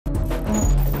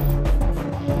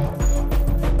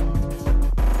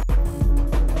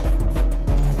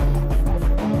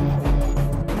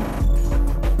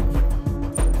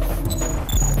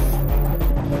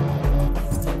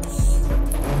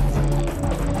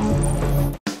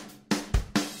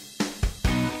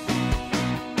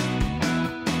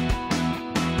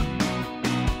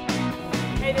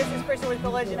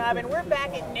Collision Hub, and we're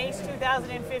back at NACE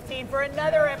 2015 for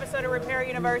another episode of Repair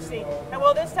University. And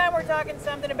well, this time we're talking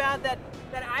something about that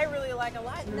I really like a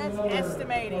lot, and that's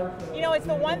estimating. You know, it's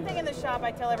the one thing in the shop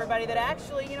I tell everybody that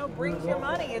actually, you know, brings you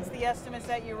money. It's the estimates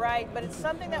that you write, but it's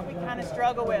something that we kind of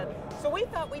struggle with. So we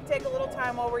thought we'd take a little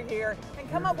time over here and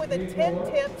come up with the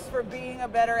 10 tips for being a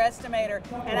better estimator.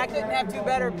 And I couldn't have two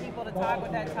better people to talk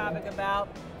with that topic about.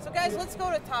 So guys, let's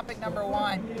go to topic number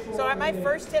one. So my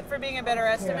first tip for being a better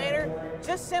estimator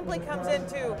just simply comes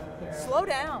into slow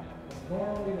down.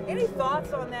 Any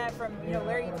thoughts on that from, you know,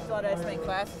 Larry, you teach a lot of estimating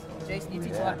classes. Jason, you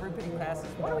teach a lot of blueprinting classes.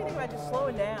 What do we think about just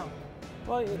slowing down?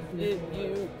 Well,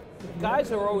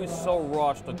 guys are always so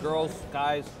rushed. The girls,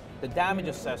 guys, the damage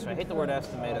assessor, I hate the word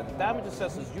estimator, the damage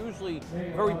assessor is usually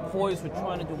very poised with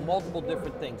trying to do multiple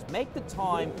different things. Make the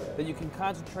time that you can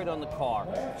concentrate on the car.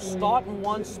 Start in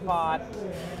one spot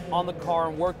on the car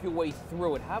and work your way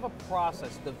through it. Have a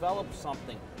process, develop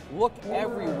something. Look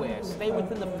everywhere, stay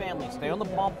within the family, stay on the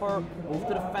bumper, move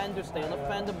to the fender, stay on the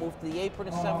fender, move to the apron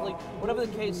assembly, whatever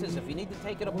the case is. If you need to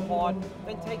take it apart,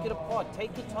 then take it apart.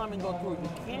 Take your time and go through it. You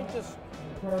can't just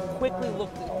quickly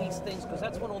look at these things because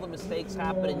that's when all the mistakes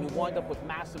happen and you wind up with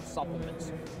massive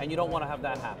supplements, and you don't want to have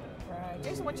that happen. Right.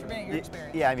 Jason, what's your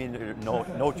experience? Yeah, I mean,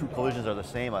 no two collisions are the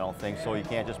same, I don't think, so you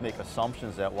can't just make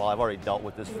assumptions that, well, I've already dealt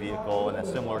with this vehicle and a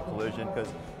similar collision, because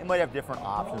it might have different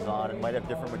options on it, might have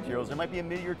different materials, there might be a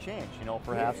mid-year change, you know,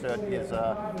 perhaps it is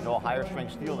a higher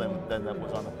strength steel than that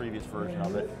was on the previous version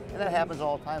of it, and that happens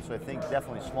all the time, so I think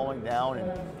definitely slowing down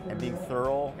and being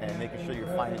thorough and making sure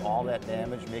you're finding all that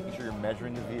damage, making sure you're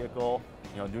measuring the vehicle,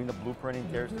 you know, doing the blueprinting,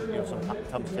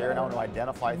 sometimes tear down to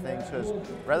identify things, because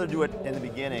rather do it in the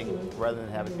beginning rather than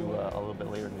have it do a little bit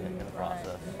later in the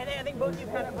process. And I think both of you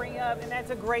kind of bring up, and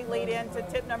that's a great lead in to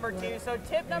tip number two. So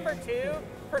tip number two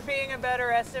for being a better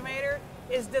estimator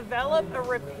is develop a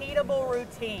repeatable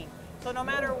routine. So no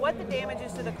matter what the damage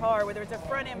is to the car, whether it's a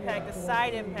front impact, a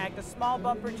side impact, a small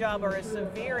bumper job, or a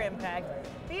severe impact,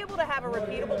 be able to have a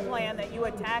repeatable plan that you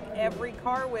attack every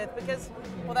car with, because,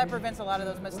 well, that prevents a lot of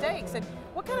those mistakes. And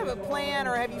what kind of a plan,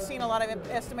 or have you seen a lot of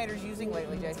estimators using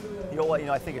lately, Jason? You know what,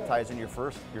 I think it ties in your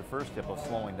first tip of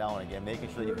slowing down again, making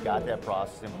sure that you've got that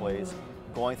process in place,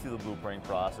 going through the blueprinting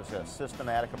process, a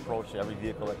systematic approach to every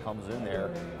vehicle that comes in there,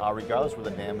 regardless of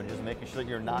the damage is, making sure that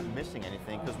you're not missing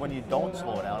anything, because when you don't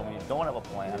slow down, when you don't have a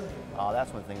plan,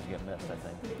 that's when things get missed, I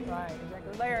think. Right,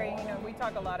 exactly. Larry, you know, we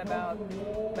talk a lot about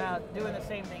doing the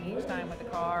same thing each time with the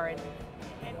car, and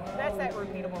that's that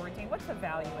repeatable routine. What's the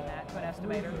value in that to an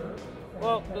estimator?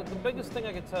 Well, the biggest thing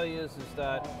I can tell you is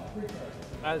that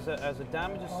as a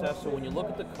damage assessor, when you look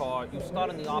at the car, you start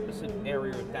in the opposite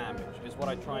area of damage, is what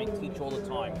I try and teach all the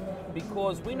time.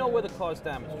 Because we know where the car's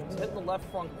damaged. If it's hitting the left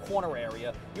front corner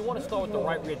area, you want to start with the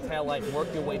right rear tail light and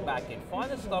work your way back in. Find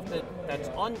the stuff that's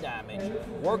undamaged,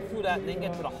 work through that, and then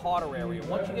get to the harder area.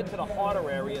 Once you get to the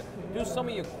harder area, do some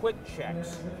of your quick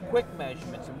checks, quick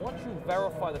measurements, and once you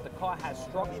verify that the car has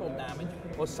structural damage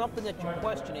or something that you're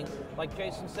questioning, like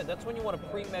Jason said, that's when you want to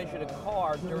pre-measure the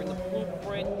car during the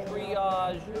blueprint,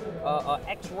 triage,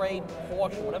 X-ray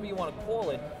portion, whatever you want to call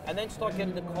it, and then start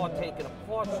getting the car taken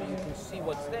apart so you can see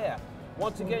what's there.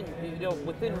 Once again, you know,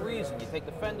 within reason, you take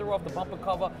the fender off, the bumper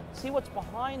cover, see what's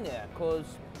behind there, because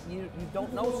you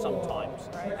don't know sometimes.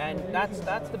 And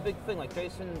that's the big thing, like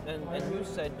Jason and you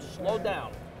said, slow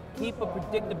down. Keep a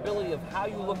predictability of how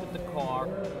you look at the car.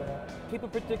 Keep a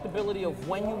predictability of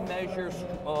when you measure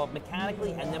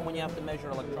mechanically and then when you have to measure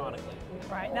electronically.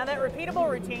 Right. Now that repeatable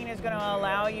routine is going to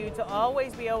allow you to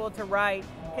always be able to write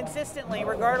consistently,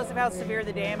 regardless of how severe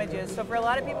the damage is. So for a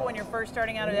lot of people, when you're first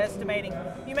starting out at estimating,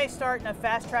 you may start in a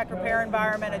fast track repair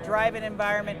environment, a drive-in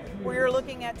environment, where you're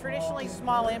looking at traditionally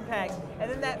small impacts,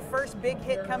 and then that first big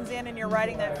hit comes in and you're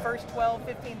writing that first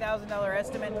 $12,000, $15,000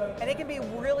 estimate, and it can be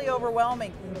really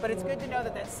overwhelming. But it's good to know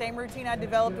that that same routine I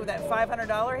developed with that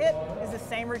 $500 hit is the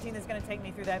same routine that's going to take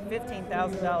me through that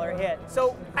 $15,000 hit.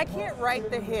 So I can't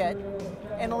write the hit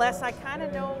unless I kind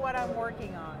of know what I'm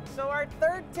working on. So our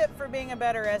third tip for being a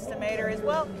better estimator is,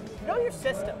 well, know your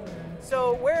system.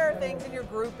 So where are things in your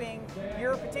grouping,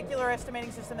 your particular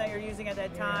estimating system that you're using at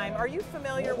that time? Are you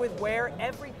familiar with where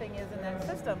everything is in that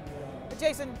system? But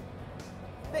Jason,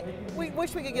 we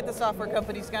wish we could get the software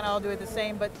companies kind of all do it the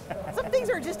same, but some things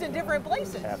are just in different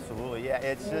places. Absolutely, yeah.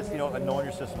 It's just, you know, knowing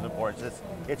your system is important.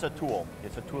 It's a tool.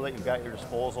 It's a tool that you've got at your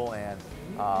disposal, and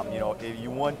you know, if you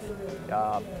want,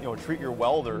 you know, treat your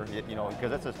welder, you know,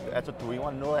 because that's a tool. You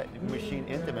want to know that machine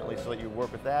intimately so that you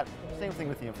work with that. Same thing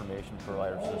with the information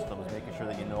provider systems, making sure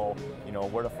that you know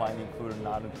where to find the included and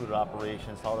not included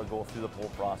operations, how to go through the whole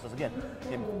process. Again,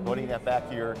 in putting that back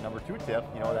to your number 2 tip,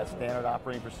 you know, that standard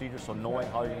operating procedure. So knowing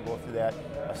how how you're going to go through that,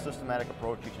 a systematic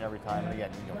approach each and every time. And again,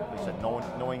 like I said,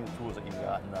 knowing the tools that you've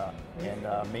got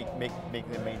and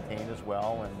making them maintained as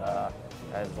well. And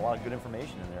there's a lot of good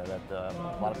information in there that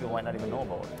a lot of people might not even know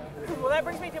about. Well, that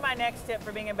brings me to my next tip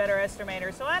for being a better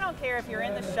estimator. So I don't care if you're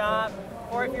in the shop,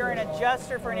 or if you're an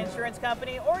adjuster for an insurance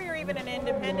company, or you're even an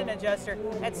independent adjuster,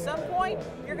 at some point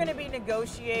you're going to be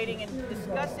negotiating and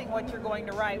discussing what you're going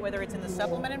to write, whether it's in the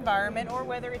supplement environment or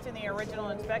whether it's in the original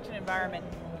inspection environment.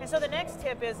 And so the next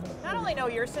tip is not only know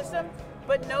your system,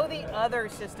 but know the other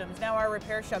systems. Now our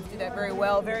repair shops do that very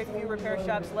well. Very few repair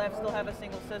shops left still have a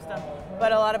single system,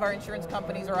 but a lot of our insurance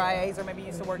companies or IAs are maybe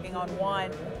used to working on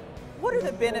one. What are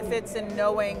the benefits in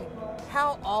knowing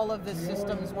how all of the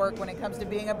systems work when it comes to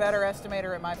being a better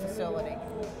estimator at my facility?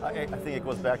 I think it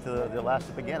goes back to the last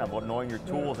tip again about knowing your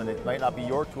tools, and it might not be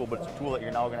your tool, but it's a tool that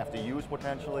you're now going to have to use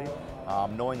potentially.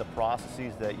 Knowing the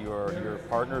processes that your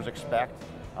partners expect,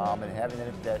 and having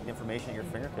that information at your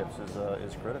fingertips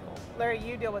is critical. Larry,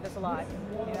 you deal with this a lot,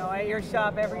 at your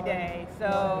shop every day.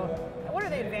 So what are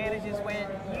the advantages when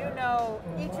you know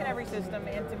each and every system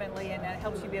intimately, and that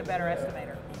helps you be a better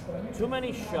estimator? Too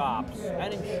many shops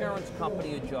and insurance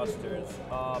company adjusters,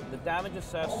 the damage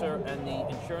assessor and the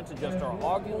insurance adjuster are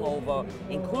arguing over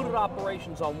included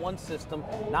operations on one system,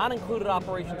 not included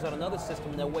operations on another system,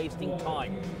 and they're wasting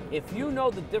time. If you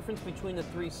know the difference between the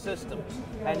three systems,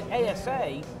 and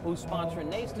ASA, who's sponsoring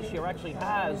NACE this year, actually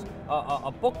has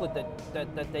a booklet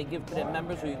that they give to their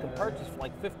members, or you can purchase for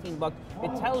like $15.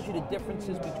 It tells you the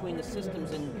differences between the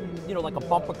systems in, like a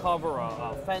bumper cover,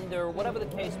 a fender, whatever the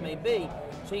case may be.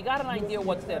 So you got an idea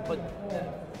what's there. But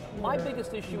my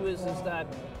biggest issue is that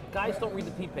guys don't read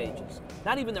the P pages,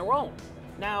 not even their own.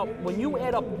 Now, when you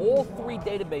add up all three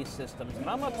database systems, and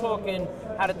I'm not talking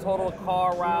how to total a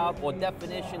car route or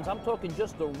definitions, I'm talking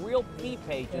just the real P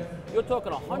pages, you're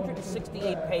talking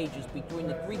 168 pages between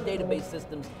the three database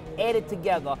systems added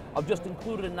together of just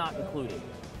included and not included.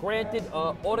 Granted,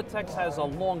 Autotex has a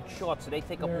long chart, so they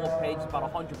take up more pages, about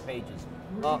 100 pages.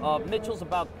 Mitchell's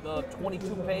about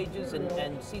 22 pages, and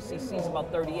CCC's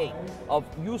about 38 of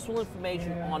useful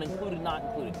information on included, not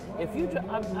included. If you,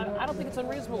 I don't think it's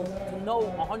unreasonable to know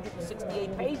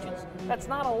 168 pages. That's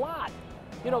not a lot.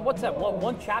 What's that?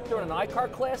 One chapter in an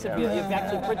ICAR class? If you've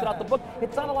actually printed out the book,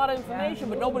 it's not a lot of information,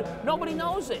 but nobody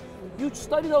knows it. You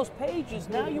study those pages,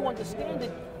 now you understand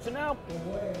it. So now,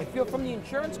 if you're from the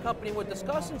insurance company, we're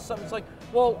discussing something, it's like,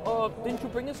 well, didn't you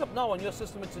bring this up? No, in your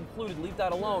system it's included, leave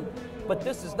that alone. But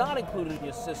this is not included in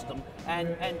your system, and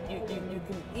you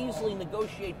can easily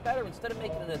negotiate better instead of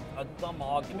making it a dumb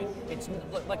argument. It's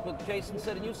like what Jason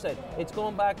said and you said, it's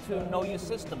going back to know your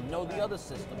system, know the other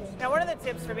systems. Now, one of the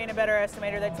tips for being a better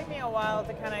estimator that took me a while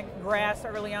to kind of grasp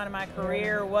early on in my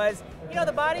career was,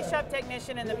 the body shop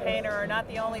technician and the painter are not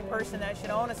the only person that should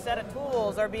own a set of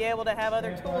tools or be able to have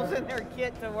other tools in their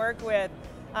kit to work with.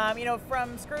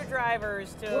 From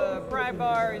screwdrivers to pry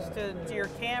bars to your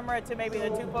camera to maybe the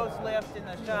two-post lift in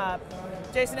the shop.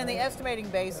 Jason, in the estimating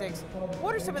basics,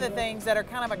 what are some of the things that are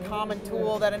kind of a common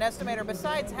tool that an estimator,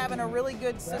 besides having a really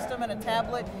good system and a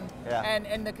tablet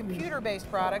and the computer-based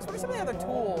products, what are some of the other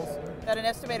tools that an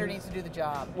estimator needs to do the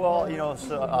job? Well,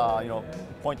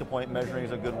 point-to-point measuring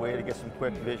is a good way to get some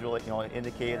quick visual,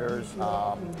 indicators.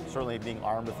 Certainly being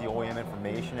armed with the OEM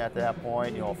information at that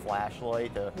point, a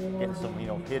flashlight to get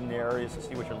some, hidden areas to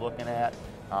see what you're looking at.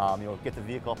 Get the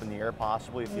vehicle up in the air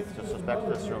possibly if you suspect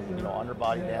there's some,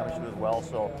 underbody damage to it as well.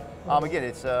 So again,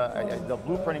 it's the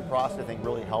blueprinting process I think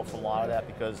really helps a lot of that,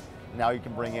 because now you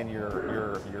can bring in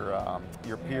your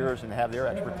peers and have their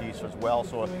expertise as well.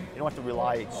 So you don't have to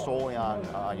rely solely on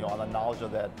on the knowledge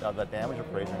of that damage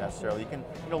appraiser necessarily. You can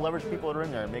leverage people that are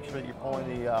in there and make sure that you're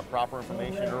pulling the proper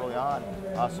information early on,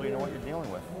 so you know what you're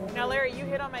dealing with. Now, Larry, you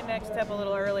hit on my next tip a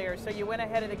little earlier, so you went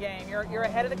ahead of the game. You're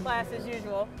ahead of the class as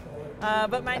usual.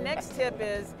 But my next tip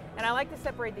is, and I like to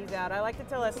separate these out, I like to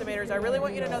tell estimators, I really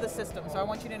want you to know the system. So I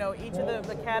want you to know each of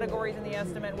the categories in the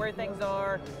estimate, where things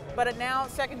are. But now,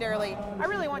 secondarily, I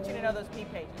really want you to know those P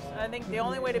pages. I think the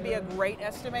only way to be a great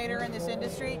estimator in this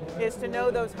industry is to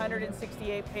know those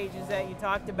 168 pages that you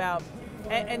talked about.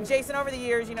 And Jason, over the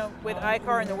years, with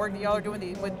ICAR and the work that y'all are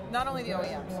doing with not only the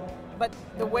OEMs, but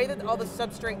the way that all the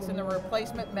substrates and the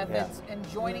replacement methods and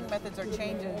joining methods are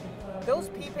changing, those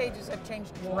P pages have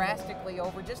changed drastically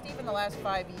over just even the last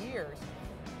 5 years.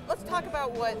 Let's talk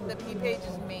about what the P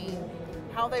pages mean,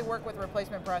 how they work with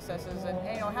replacement processes,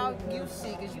 and how you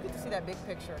see, because you get to see that big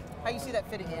picture, how you see that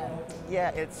fitting in.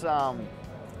 Yeah, it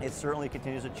certainly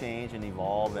continues to change and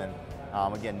evolve, and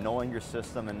again, knowing your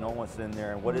system and knowing what's in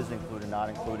there and what is included, not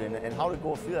included, and how to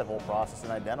go through that whole process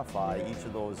and identify each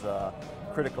of those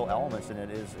critical elements in it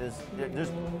is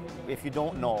there's, if you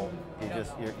don't know,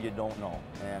 you don't know.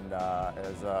 And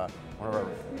as one of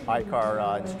our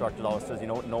iCar instructors always says, you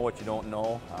don't know what you don't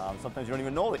know. Sometimes you don't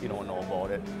even know that you don't know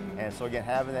about it. And so again,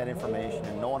 having that information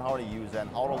and knowing how to use that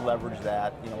and how to leverage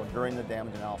that, during the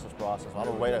damage analysis process, how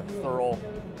to write a thorough,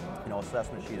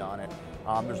 assessment sheet on it.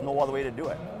 There's no other way to do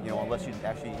it, unless you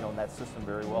actually know that system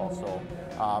very well. So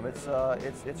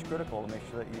it's critical to make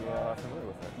sure that you are familiar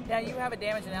with it. Now you have a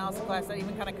damage analysis class that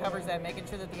even kind of covers that, making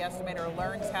sure that the estimator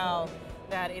learns how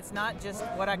that it's not just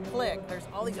what I click. There's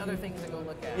all these other things to go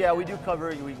look at. Yeah, we do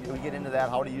cover. We get into that.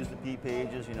 How to use the P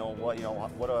pages. How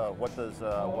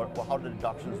do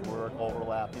deductions work,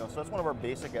 overlap. So that's one of our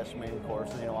basic estimating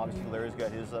courses. Obviously Larry's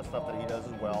got his stuff that he does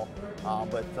as well.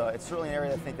 But it's certainly an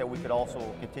area I think that we could also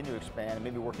continue to expand and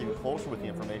maybe work even closer with the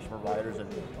information providers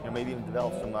and maybe even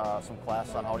develop some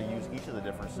classes on how to use each of the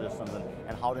different systems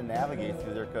and how to navigate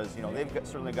through there, because they've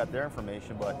certainly got their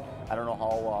information, but I don't know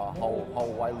how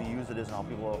widely used it is and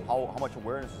how much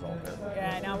awareness is out there.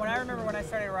 Yeah. Now, when I remember when I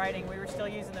started writing, we were still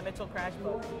using the Mitchell crash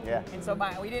book. Yeah. And so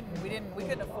we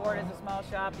couldn't afford as a small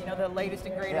shop, the latest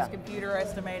and greatest computer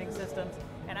estimating systems.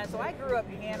 And so I grew up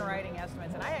handwriting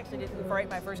estimates, and I actually didn't write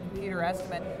my first computer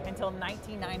estimate until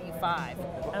 1995.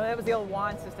 And that was the old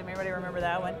WAN system. Everybody remember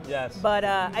that one? Yes. But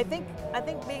I think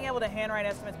being able to handwrite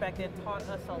estimates back then taught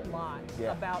us a lot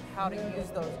about how to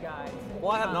use those guys.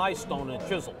 Well, I had an eye stone and a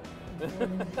chisel.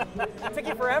 It took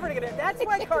you forever to get it. That's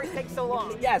why cars take so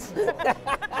long. Yes.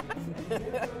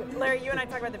 Larry, you and I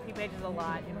talk about the P pages a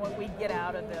lot and what we get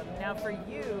out of them. Now for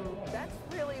you, that's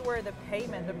really where the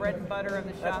payment, the bread and butter of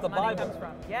the shop money comes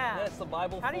from. Yeah. That's the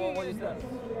Bible. How do you use them?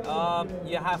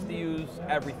 You have to use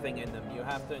everything in them. You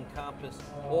have to encompass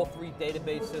all three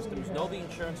database systems, know the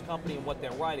insurance company and what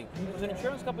they're writing. Because an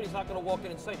insurance company is not going to walk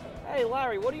in and say, hey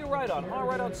Larry, what do you write on? I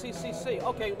write on CCC.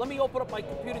 Okay, let me open up my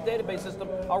computer database system.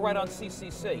 I'll write on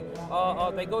CCC.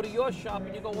 They go to your shop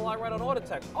and you go, well, I write on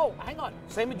Autotext. Oh, hang on,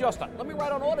 same adjuster. Let me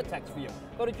write on Autotext for you.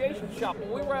 Go to Jason's shop and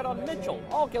we write on Mitchell.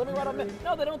 Oh, okay, let me write on Mitchell.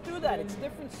 No, they don't do that. It's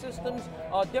different systems,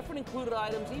 different included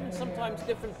items, even sometimes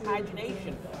different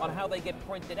pagination on how they get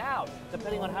printed out,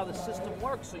 depending on how the system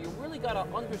works. So you really got to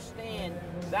understand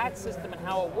that system and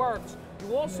how it works.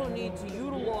 You also need to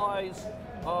utilize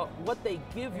what they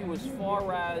give you as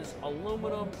far as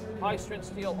aluminum, high-strength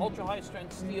steel,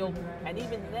 ultra-high-strength steel, and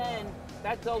even then,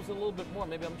 that tells a little bit more.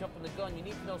 Maybe I'm jumping the gun. You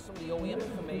need to know some of the OEM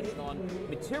information on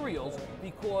materials,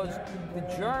 because the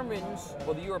Germans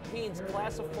or the Europeans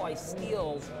classify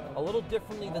steels a little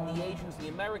differently than the Asians and the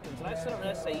Americans. And I sit on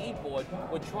an SAE board,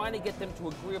 we're trying to get them to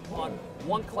agree upon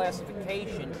one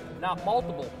classification, not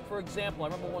multiple. For example, I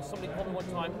remember when somebody told me one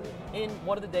time, in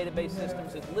one of the database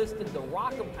systems, it listed the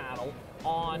rocker panel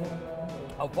on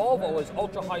a Volvo as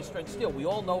ultra high strength steel. We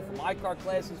all know from iCar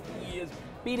classes for years,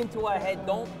 beat into our head,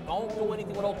 don't do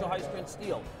anything with ultra high strength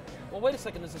steel. Well, wait a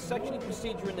second, there's a sectioning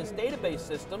procedure in this database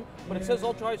system, but it says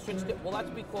ultra high strength steel. Well, that's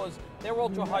because their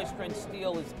ultra high strength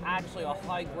steel is actually a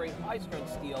high grade high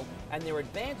strength steel, and their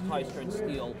advanced high strength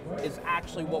steel is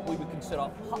actually what we would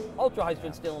consider ultra high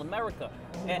strength steel in America.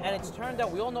 And it's turned out,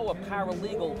 we all know a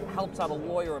paralegal helps out a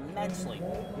lawyer immensely.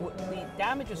 The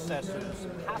damage assessors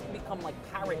have to become like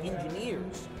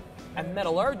para-engineers and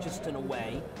metallurgists in a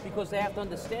way, because they have to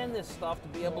understand this stuff to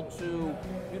be able to,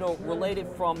 relate it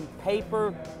from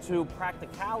paper to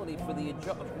practicality for the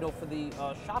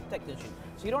shop technician.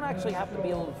 So you don't actually have to be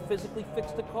able to physically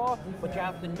fix the car, but you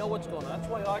have to know what's going on. That's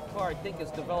why iCar, I think,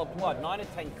 has developed 9 or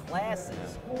 10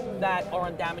 classes that are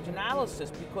on damage analysis,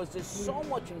 because there's so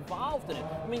much involved in it.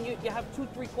 I mean, you have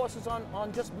 2-3 courses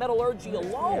on just metallurgy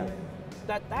alone.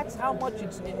 That's how much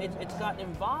it's gotten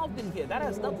involved in here. That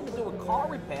has nothing to do with car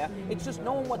repair. It's just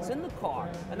knowing what's in the car,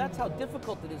 and that's how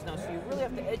difficult it is now. So you really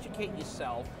have to educate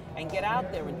yourself and get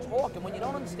out there and talk. And when you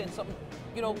don't understand something,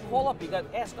 call up. You got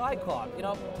Ask iCar.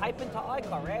 Type into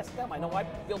iCar, ask them. I know I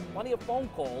built plenty of phone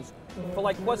calls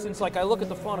for questions like I look at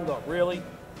the phone and go, really?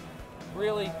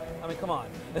 Really? I mean, come on.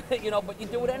 But you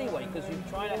do it anyway, because you're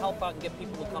trying to help out and get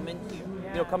people to come into you.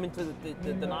 Come into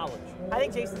the knowledge. I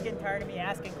think Jason's getting tired of me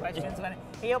asking questions. When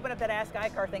he opened up that Ask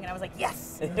iCar thing, and I was like,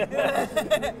 yes!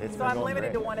 So I'm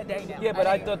limited to one a day now. Yeah, but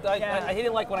I he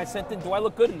didn't like when I sent in, do I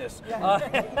look good in this? Oh,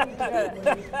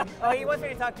 he wants me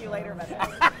to talk to you later about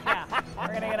that. We're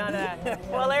going to get on to that.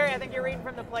 Well, Larry, I think you're reading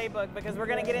from the playbook, because we're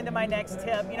going to get into my next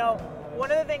tip. one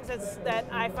of the things that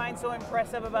I find so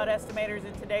impressive about estimators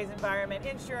in today's environment,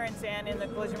 insurance and in the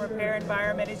collision repair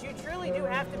environment, is you truly do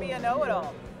have to be a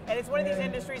know-it-all. And it's one of these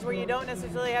industries where you don't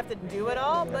necessarily have to do it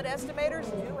all, but estimators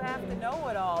do have to know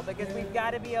it all because we've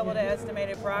got to be able to estimate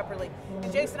it properly.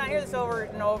 And Jason, I hear this over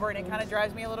and over, and it kind of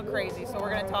drives me a little crazy, so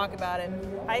we're going to talk about it.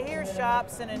 I hear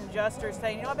shops and adjusters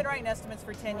saying, you know, I've been writing estimates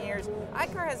for 10 years.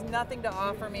 iCar has nothing to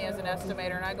offer me as an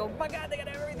estimator, and I go, my God, they got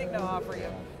everything to offer you.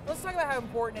 Let's talk about how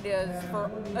important it is for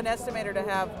an estimator to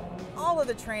have all of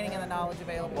the training and the knowledge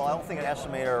available. Well, I don't think an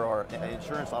estimator or an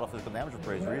insurance auto physical damage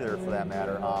appraiser either, for that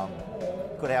matter,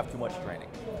 could have too much training.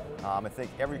 I think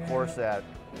every course that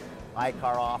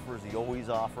iCar offers, the OEs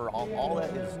offer, all that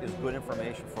is good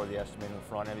information for the estimator in the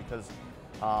front end, because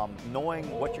knowing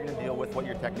what you're going to deal with, what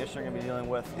your technicians are going to be dealing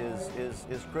with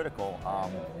is critical.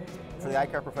 For the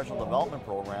iCar Professional Development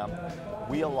Program,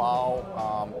 we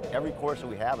allow every course that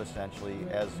we have essentially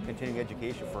as continuing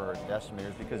education for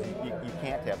estimators, because you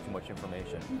can't have too much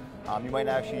information. You might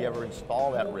not actually ever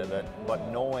install that rivet,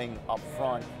 but knowing up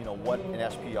front, you know, what an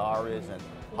SPR is and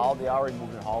how they are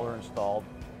removed and how they're installed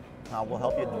will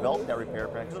help you develop that repair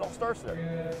plan, because it all starts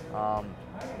there.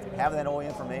 Having that OE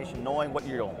information, knowing what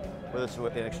you're doing, whether it's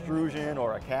an extrusion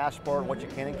or a cast part, what you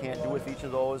can and can't do with each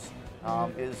of those,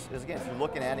 is again, if you're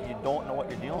looking at it, you don't know what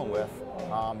you're dealing with,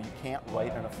 you can't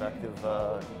write an effective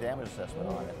damage assessment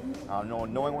on it.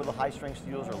 Knowing where the high-strength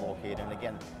steels are located, and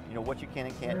again, you know what you can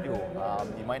and can't do.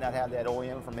 You might not have that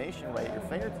OEM information right at your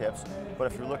fingertips,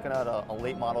 but if you're looking at a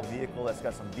late model vehicle that's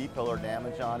got some B-pillar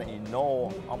damage on it, you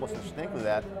know almost instinctively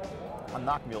that I'm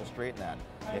not going to be able to straighten that.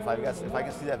 If I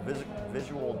can see that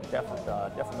visual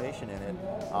deformation in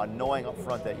it, knowing up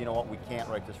front that, you know what, we can't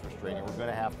write this for straightening, we're going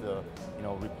to have to, you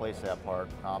know, replace that part.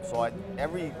 So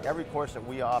every course that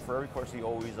we offer, every course the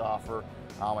OEs offer,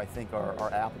 I think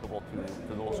are applicable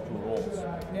to those two roles.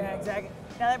 Yeah, exactly.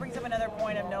 Now that brings up another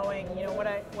point of knowing, you know, what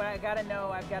I got to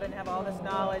know. I've got to have all this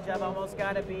knowledge. I've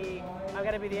got to be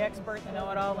the expert to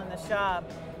know it all in the shop.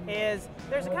 There's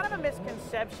a kind of a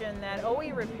misconception that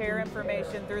OE repair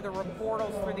information through the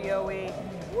portals for the OE,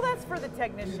 well, that's for the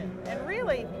technician, and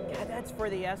really, God, that's for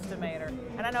the estimator.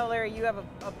 And I know, Larry, you have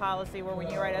a policy where when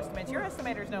you write estimates, your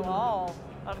estimators know all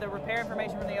of the repair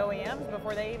information from the OEMs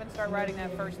before they even start writing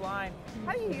that first line.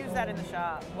 How do you use that in the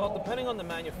shop? Well, depending on the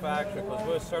manufacturer, because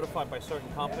we're certified by certain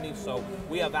companies, so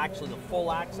we have actually the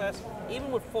full access.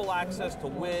 Even with full access to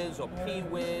Wiz or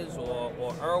P-Wiz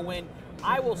or Irwin,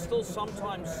 I will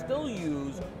sometimes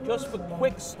use, just for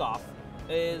quick stuff,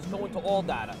 is going to all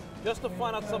data, just to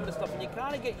find out some of the stuff. And you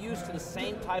kind of get used to the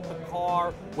same type of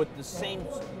car with the same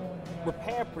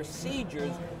repair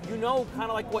procedures. You know kind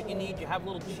of like what you need. You have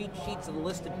little cheat sheets of the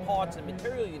listed parts and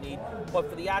material you need, but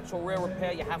for the actual rear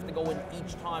repair, you have to go in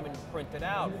each time and print it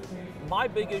out. My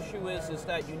big issue is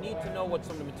that you need to know what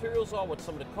some of the materials are, what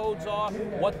some of the codes are,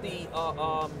 what the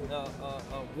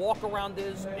walk around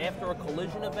is after a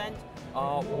collision event,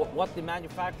 what the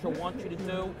manufacturer wants you to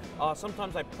do.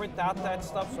 Sometimes I print out that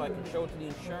stuff so I can show it to the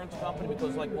insurance company,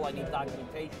 because like, well, I need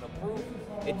documentation or proof.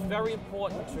 It's very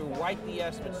important to write the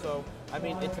estimate. So, I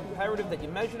mean, it's imperative that you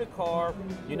measure the car,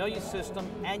 you know your system,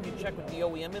 and you check with the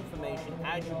OEM information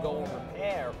as you go and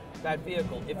repair that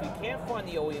vehicle. If you can't find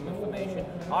the OEM information,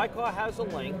 iCar has a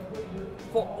link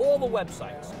for all the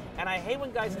websites. And I hate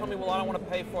when guys tell me, well, I don't want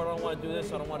to pay for it, I don't want to do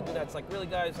this, I don't want to do that. It's like, really,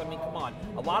 guys, I mean, come on.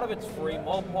 A lot of it's free.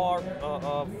 Mopar,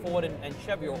 Ford, and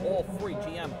Chevy are all free.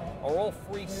 GM are all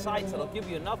free sites that'll give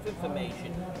you enough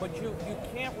information, but you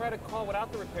can't write a car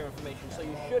without the repair information, so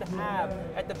you should have,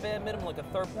 at the bare minimum, like a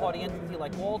third-party entity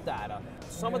like AllData.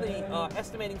 Some of the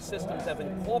estimating systems have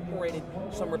incorporated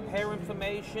some repair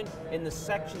information in the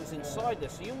sections inside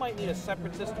this, so you might need a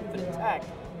separate system for the tech,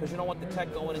 because you don't want the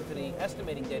tech going into the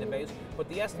estimating database, but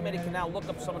the estimator can now look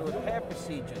up some of the repair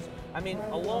procedures. I mean,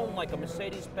 alone, like a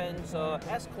Mercedes-Benz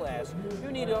S-Class,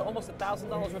 you need almost $1,000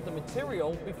 worth of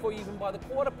material before you even buy the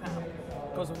quarter panel,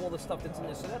 because of all the stuff that's in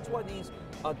there. So that's why these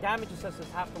damage assessors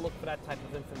have to look for that type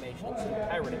of information. It's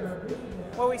imperative.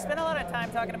 Well, we spent a lot of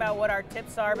time talking about what our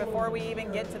tips are before we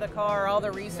even get to the car, all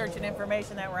the research and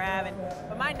information that we're having.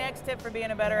 But my next tip for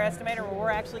being a better estimator, well,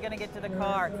 we're actually going to get to the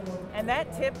car. And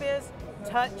that tip is,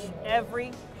 touch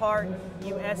every part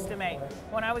you estimate.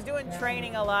 When I was doing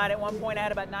training a lot, at one point I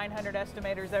had about 900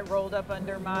 estimators that rolled up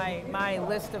under my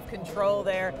list of control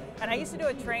there. And I used to do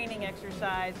a training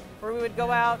exercise where we would go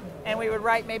out and we would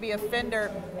write maybe a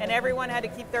fender, and everyone had to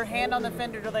keep their hand on the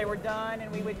fender till they were done,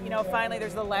 and we would, you know, finally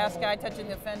there's the last guy touching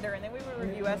the fender, and then we would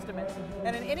review estimates.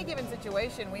 And in any given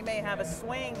situation, we may have a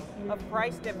swing of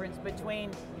price difference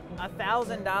between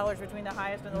 $1,000 between the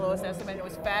highest and the lowest estimate. It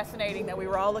was fascinating that we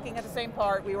were all looking at the same same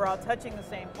part, we were all touching the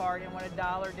same part, and what a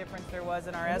dollar difference there was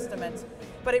in our estimates.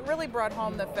 But it really brought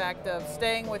home the fact of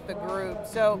staying with the group.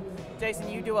 So, Jason,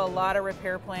 you do a lot of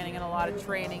repair planning and a lot of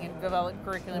training and develop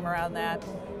curriculum around that.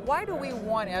 Why do we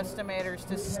want estimators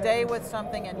to stay with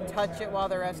something and touch it while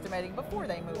they're estimating before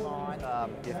they move on?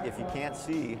 If you can't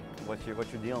see what you're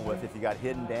dealing with, if you got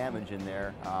hidden damage in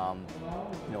there,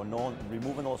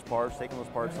 removing those parts, taking those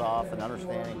parts off, and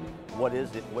understanding what is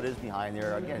behind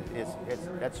there. Again,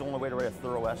 that's the only way to write a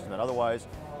thorough estimate. Otherwise,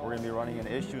 we're going to be running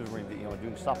into issues. We're going to be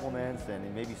doing supplements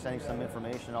and maybe sending some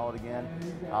information out again.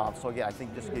 So yeah, I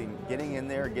think just getting in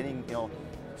there, getting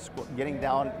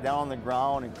down on the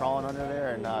ground and crawling under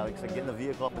there, and like I said, getting the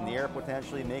vehicle up in the air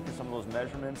potentially, making some of those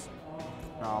measurements.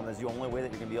 Is the only way that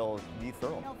you're going to be able to be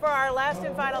thorough. For our last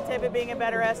and final tip of being a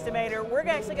better estimator, we're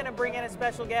actually going to bring in a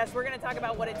special guest. We're going to talk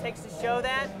about what it takes to show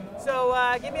that. So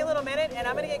give me a little minute, and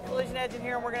I'm going to get Collision Edge in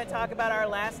here, and we're going to talk about our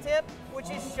last tip, which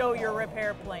is show your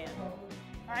repair plan.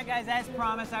 All right, guys, as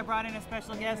promised, I brought in a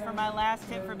special guest for my last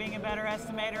tip for being a better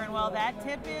estimator, and well, that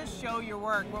tip is show your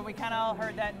work. Well, we kind of all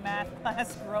heard that in math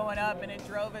class growing up, and it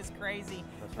drove us crazy.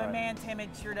 That's but right. man, Tim, it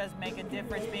sure does make a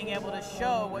difference being able to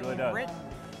show what you've written.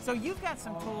 So you've got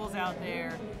some tools out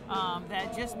there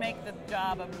that just make the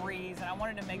job a breeze, and I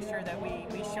wanted to make sure that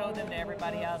we show them to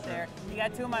everybody out there. You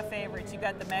got two of my favorites. You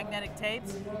got the magnetic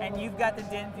tapes, and you've got the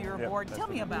dent viewer board. Tell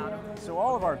me about them. So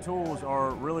all of our tools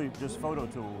are really just photo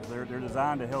tools. They're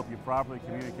designed to help you properly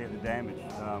communicate the damage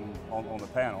on the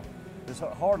panel. It's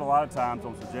hard a lot of times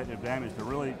on subjective damage to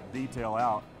really detail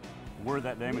out where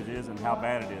that damage is and how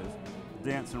bad it is.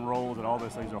 Dents and rolls and all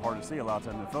those things are hard to see a lot of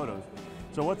times in the photos.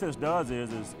 So what this does is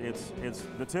it's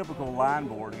the typical line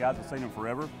board. You guys have seen them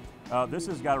forever. This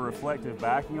has got a reflective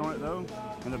backing on it though,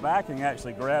 and the backing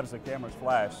actually grabs the camera's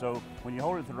flash. So when you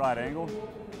hold it at the right angle,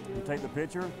 you take the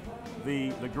picture,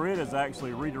 the grid is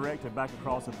actually redirected back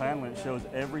across the panel, and it shows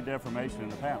every deformation in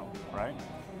the panel, right?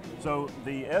 So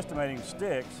the estimating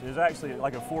sticks is actually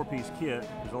like a 4-piece kit.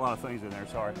 There's a lot of things in there,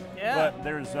 sorry. Yeah. But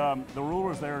there's the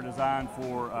rulers there are designed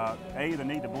for the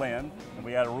need to blend, and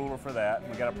we got a ruler for that.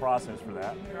 We got a process for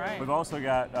that. Right. We've also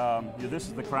got this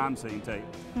is the crime scene tape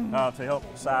to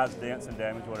help size dents and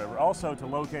damage, whatever. Also to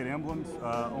locate emblems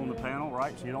on the panel,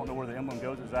 right? So you don't know where the emblem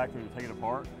goes exactly to take it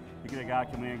apart. You get a guy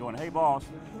coming in going, "Hey boss,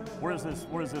 where does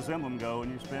this emblem go?"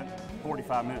 And you spent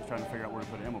 45 minutes trying to figure out where to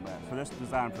put an emblem at. So this is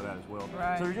designed for that as well.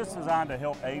 Right. So they're just designed to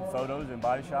help aid photos in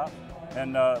body shops,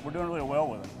 and we're doing really well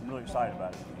with them. I'm really excited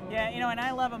about it. Yeah, and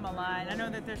I love them a lot. I know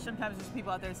that there's sometimes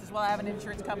people out there that says, well, I have an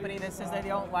insurance company that says they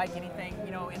don't like anything,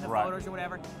 in the photos or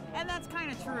whatever. And that's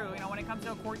kind of true. When it comes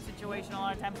to a court situation, a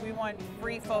lot of times we want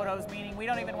free photos, meaning we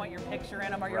don't even want your picture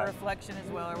in them or your reflection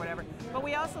as well or whatever. But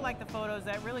we also like the photos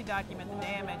that really document the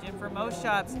damage. And for most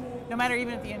shops, no matter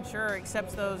even if the insurer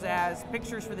accepts those as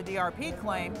pictures for the DRP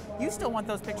claim, you still want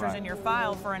those pictures in your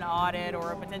file for an audit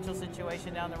or a potential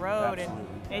situation down the road. Absolutely.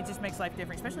 And it just makes life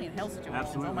different, especially in health situations.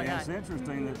 Absolutely. Oh my God. It's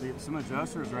interesting that some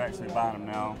adjusters are actually buying them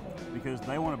now because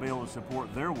they want to be able to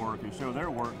support their work and show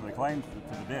their work for the claims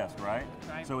to the desk, right?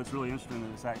 So it's really interesting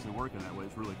that it's actually working that way.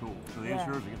 It's really cool. So the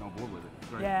insurers are getting on board with it. It's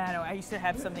great. Yeah, I know. I used to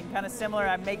have something kind of similar.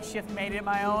 I makeshift made it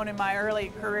my own in my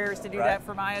early careers to do that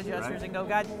for my adjusters and go,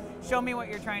 God, show me what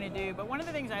you're trying to do. But one of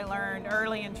the things I learned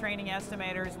early in training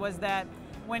estimators was that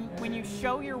when you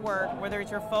show your work, whether it's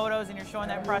your photos and you're showing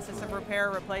that process of repair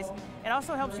or replace, it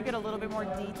also helps you get a little bit more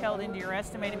detailed into your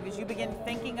estimating because you begin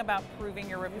thinking about proving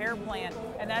your repair plan.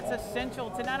 And that's essential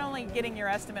to not only getting your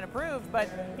estimate approved, but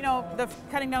the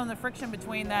cutting down the friction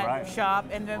between that shop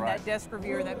and then that desk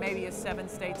reviewer that maybe is 7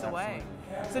 states away.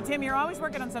 So Tim, you're always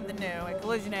working on something new. At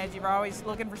Collision Edge, you're always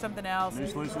looking for something else. New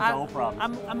solutions to old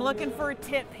problems. I'm looking for a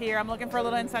tip here. I'm looking for a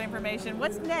little inside information.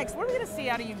 What's next? What are we going to see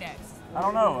out of you next? I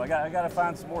don't know. I got to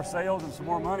find some more sales and some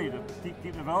more money to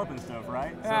keep developing stuff,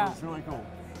 right? Yeah. So it's really cool.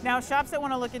 Now, shops that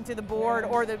want to look into the board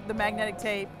or the magnetic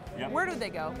tape, where do they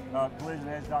go?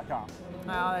 CollisionEdge.com.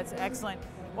 Oh, that's excellent.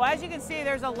 Well, as you can see,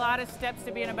 there's a lot of steps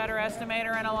to being a better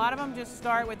estimator, and a lot of them just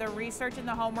start with the research and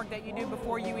the homework that you do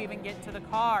before you even get to the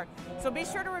car. So be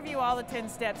sure to review all the 10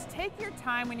 steps. Take your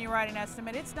time when you write an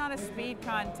estimate. It's not a speed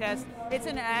contest, it's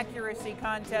an accuracy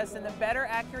contest, and the better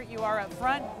accurate you are up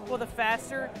front, well, the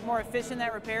faster, more efficient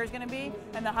that repair is going to be,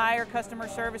 and the higher customer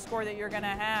service score that you're going to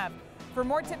have. For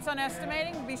more tips on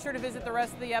estimating, be sure to visit the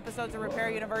rest of the episodes of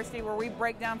Repair University where we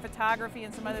break down photography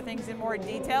and some other things in more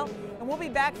detail. And we'll be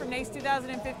back from NACE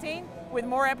 2015 with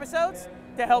more episodes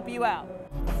to help you out.